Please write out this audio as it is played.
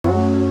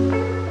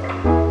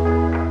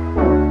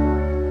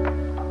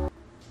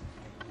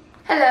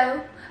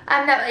Hello,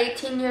 I'm now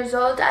 18 years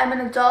old. I'm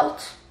an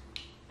adult.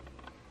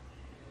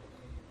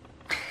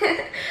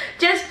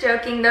 Just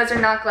joking, those are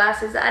not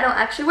glasses. I don't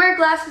actually wear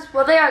glasses.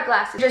 Well, they are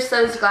glasses. Just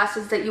those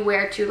glasses that you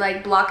wear to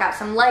like block out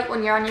some light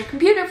when you're on your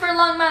computer for a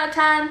long amount of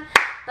time.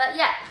 But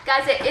yeah,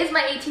 guys, it is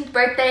my 18th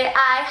birthday.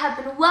 I have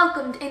been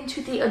welcomed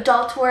into the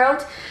adult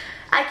world.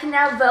 I can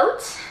now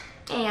vote.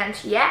 And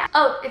yeah.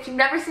 Oh, if you've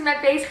never seen my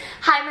face,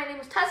 hi, my name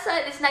is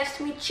Tessa. It is nice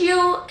to meet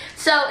you.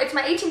 So it's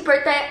my 18th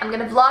birthday. I'm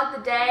gonna vlog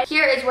the day.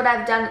 Here is what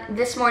I've done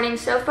this morning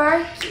so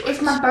far.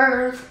 It's my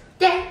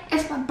birthday.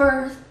 It's my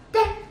birthday.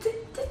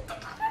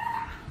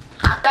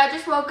 I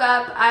just woke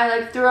up. I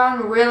like threw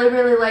on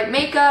really light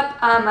makeup.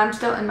 I'm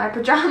still in my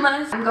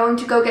pajamas. I'm going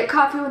to go get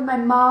coffee with my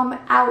mom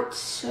out.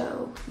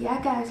 So yeah,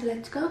 guys,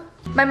 let's go.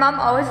 My mom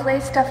always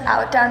lays stuff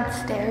out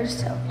downstairs.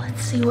 So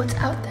let's see what's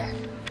out there.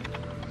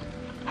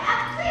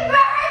 Happy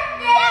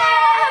birthday!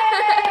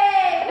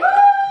 Woo!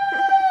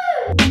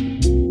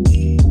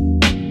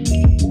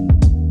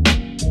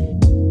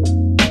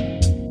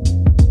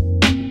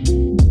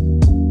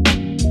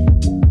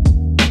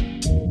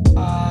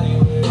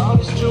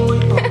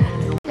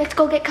 Let's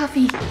go get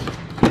coffee.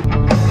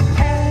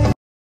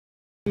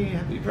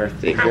 Happy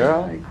birthday,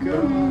 girl.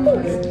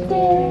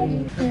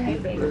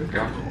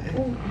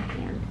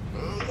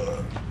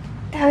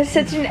 That was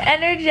such an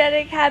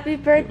energetic happy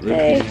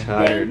birthday.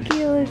 Thank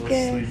you,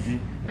 Lucas.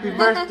 Happy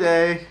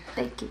birthday.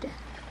 Thank you, Dad.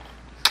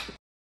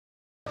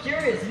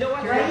 Curious, no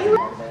one.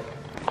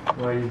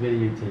 Why are you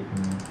videotaping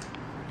me?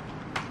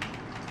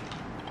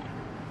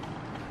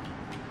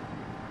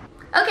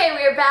 Okay,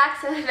 we are back.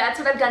 So that's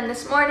what I've done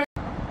this morning.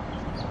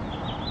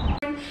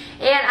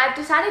 And I've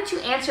decided to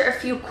answer a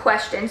few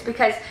questions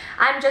because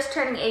I'm just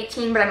turning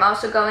 18, but I'm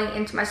also going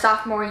into my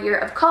sophomore year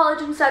of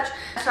college and such.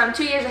 So I'm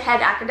 2 years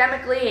ahead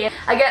academically, and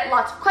I get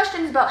lots of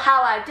questions about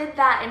how I did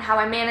that and how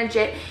I manage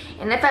it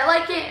and if I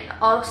like it and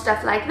all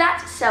stuff like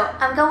that. So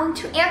I'm going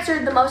to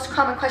answer the most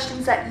common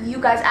questions that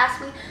you guys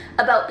ask me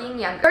about being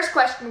young. First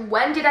question,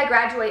 when did I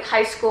graduate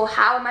high school?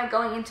 How am I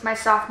going into my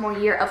sophomore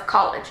year of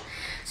college?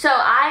 So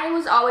I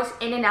was always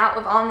in and out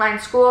of online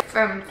school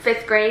from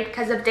 5th grade.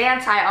 Because of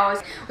dance, I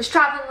always was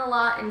traveling a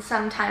lot, and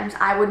sometimes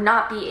I would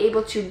not be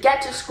able to get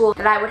to school,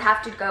 that I would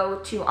have to go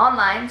to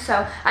online.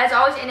 So I was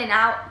always in and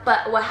out,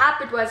 but what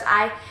happened was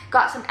I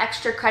got some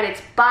extra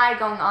credits by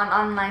going on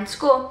online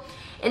school.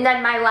 And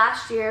then my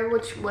last year,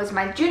 which was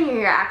my junior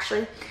year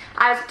actually,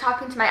 I was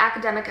talking to my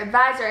academic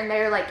advisor and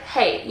they were like,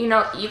 hey, you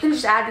know, you can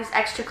just add these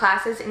extra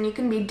classes and you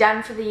can be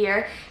done for the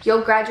year.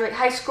 You'll graduate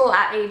high school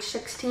at age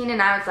 16.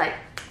 And I was like,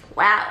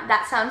 wow,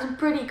 that sounds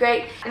pretty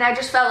great. And I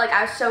just felt like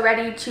I was so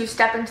ready to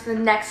step into the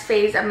next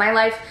phase of my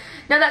life.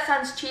 No, that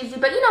sounds cheesy,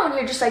 but you know when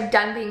you're just like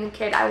done being a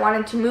kid, I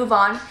wanted to move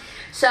on.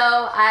 So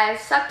I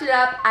sucked it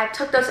up. I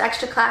took those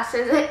extra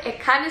classes. It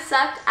kind of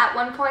sucked. At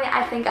one point,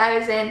 I think I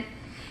was in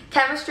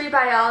chemistry,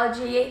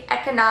 biology,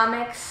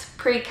 economics,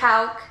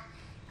 pre-calc,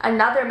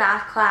 another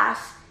math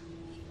class,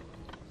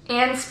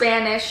 and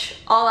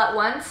Spanish all at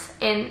once,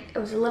 and it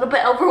was a little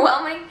bit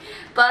overwhelming,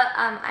 but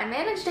I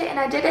managed it and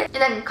I did it. And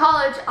then in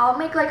college, I'll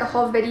make like a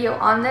whole video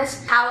on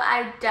this, how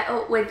I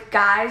dealt with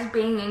guys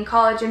being in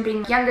college and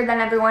being younger than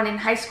everyone in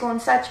high school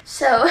and such.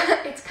 So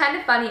it's kind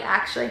of funny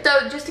actually.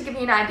 So just to give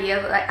you an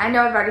idea, like I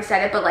know I've already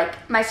said it, but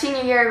like my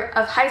senior year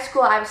of high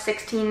school, I was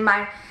 16.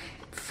 My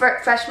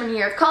freshman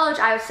year of college,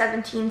 I was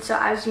 17, so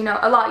I was, you know,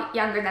 a lot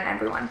younger than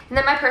everyone. And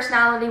then my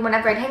personality,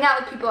 whenever I'd hang out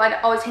with people, I'd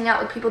always hang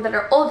out with people that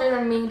are older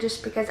than me,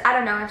 just because, I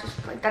don't know, I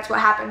just, like, that's what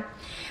happened.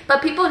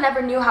 But people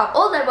never knew how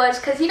old I was,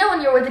 because, you know,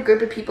 when you're with a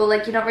group of people,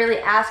 like, you don't really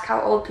ask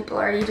how old people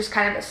are. You just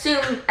kind of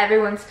assume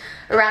everyone's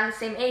around the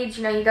same age,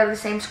 you know, you go to the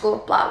same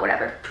school, blah,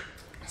 whatever.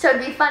 So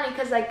it'd be funny,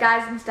 because, like,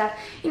 guys and stuff,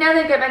 you know,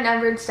 they'd get my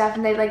number and stuff,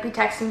 and they'd, like, be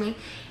texting me,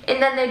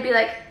 and then they'd be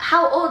like,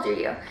 how old are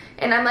you?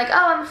 And I'm like,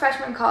 oh, I'm a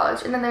freshman in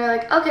college. And then they're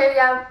like, okay,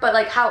 yeah, but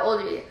like, how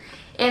old are you?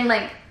 And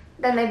like,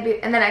 then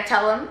I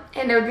tell them,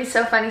 and it would be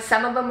so funny.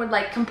 Some of them would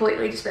like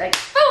completely just be like,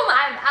 boom,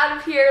 I'm out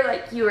of here,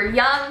 like you were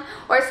young.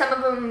 Or some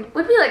of them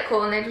would be like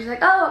cool, and they're just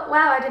like, oh,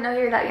 wow, I didn't know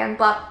you were that young,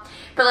 blah.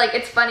 But like,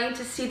 it's funny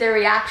to see their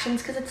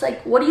reactions, because it's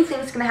like, what do you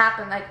think is gonna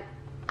happen? Like,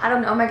 I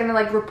don't know, am I gonna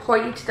like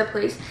report you to the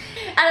police?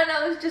 I don't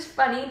know, it was just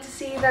funny to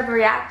see them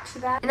react to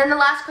that. And then the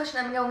last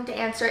question I'm going to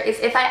answer is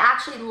if I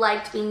actually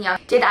liked being young.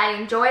 Did I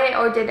enjoy it,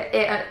 or did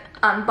it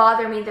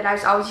bother me that I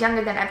was always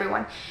younger than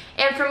everyone?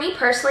 And for me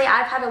personally,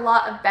 I've had a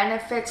lot of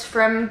benefits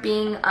from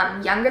being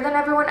younger than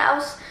everyone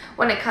else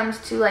when it comes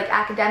to like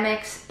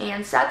academics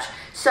and such.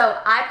 So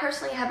I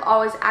personally have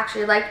always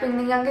actually liked being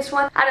the youngest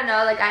one. I don't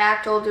know, like I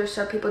act older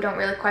so people don't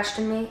really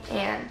question me.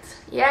 And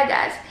yeah,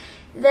 guys,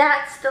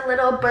 that's the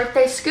little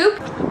birthday scoop.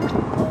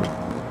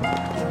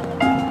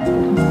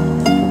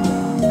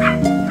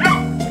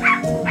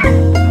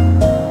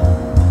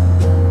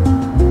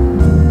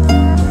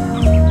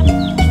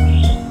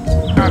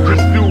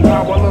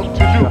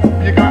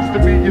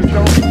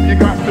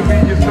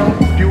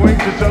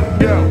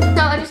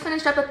 So I just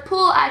finished up at the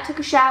pool, I took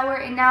a shower,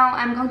 and now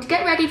I'm going to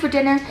get ready for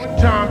dinner.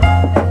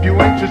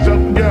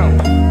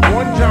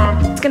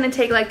 It's gonna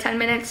take like 10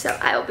 minutes, so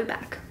I will be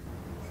back.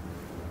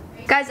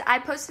 Guys, I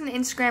posted an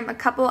Instagram a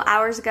couple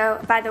hours ago.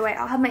 By the way,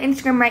 I'll have my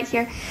Instagram right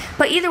here.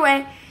 But either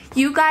way,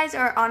 you guys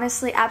are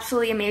honestly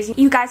absolutely amazing.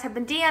 You guys have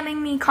been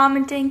DMing me,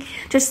 commenting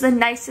just the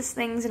nicest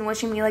things and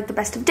wishing me like the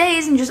best of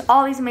days and just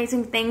all these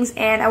amazing things.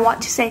 And I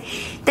want to say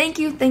thank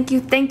you, thank you,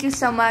 thank you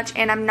so much.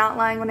 And I'm not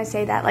lying when I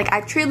say that. Like,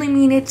 I truly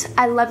mean it.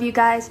 I love you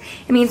guys.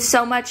 It means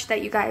so much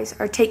that you guys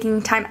are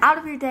taking time out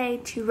of your day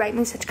to write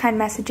me such kind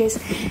messages.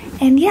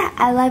 And yeah,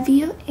 I love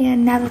you.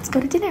 And now let's go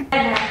to dinner.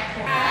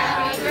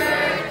 Happy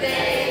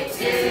birthday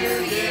to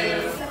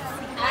you.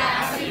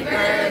 Happy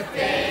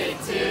birthday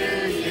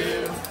to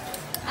you.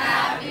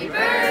 Happy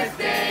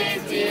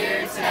birthday,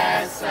 dear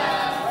Tessa.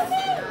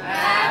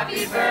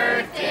 Happy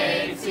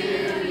birthday to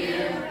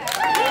you.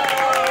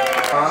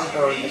 Mom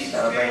told me to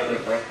celebrate your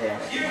birthday.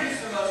 You're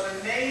just the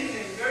most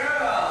amazing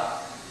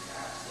girl.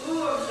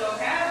 Ooh, I'm so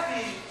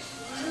happy.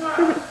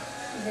 Tomorrow's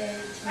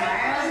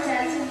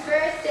Tessa's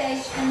birthday.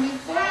 She's gonna be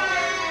 4.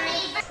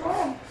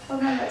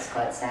 Hold on, let's go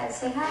outside.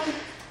 Say hi.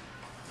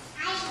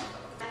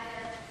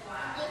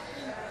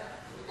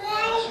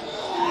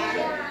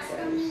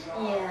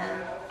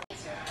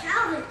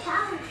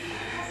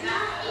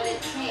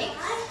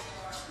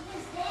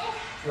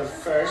 The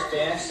first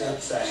dance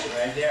session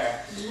right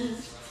there.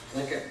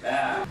 Look at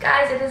that.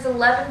 Guys, it is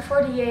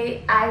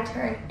 11:48. I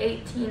turned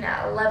 18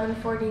 at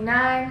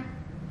 11:49.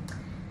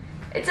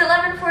 It's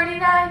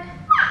 11:49.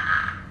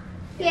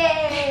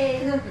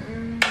 Yay!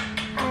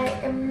 I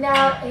am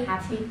now 18.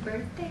 Happy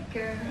birthday,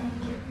 girl.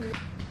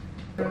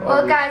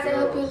 Well, guys, I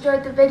hope you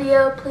enjoyed the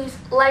video. Please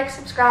like,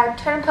 subscribe,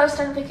 turn on post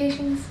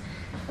notifications,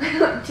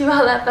 do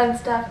all that fun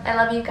stuff. I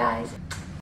love you guys.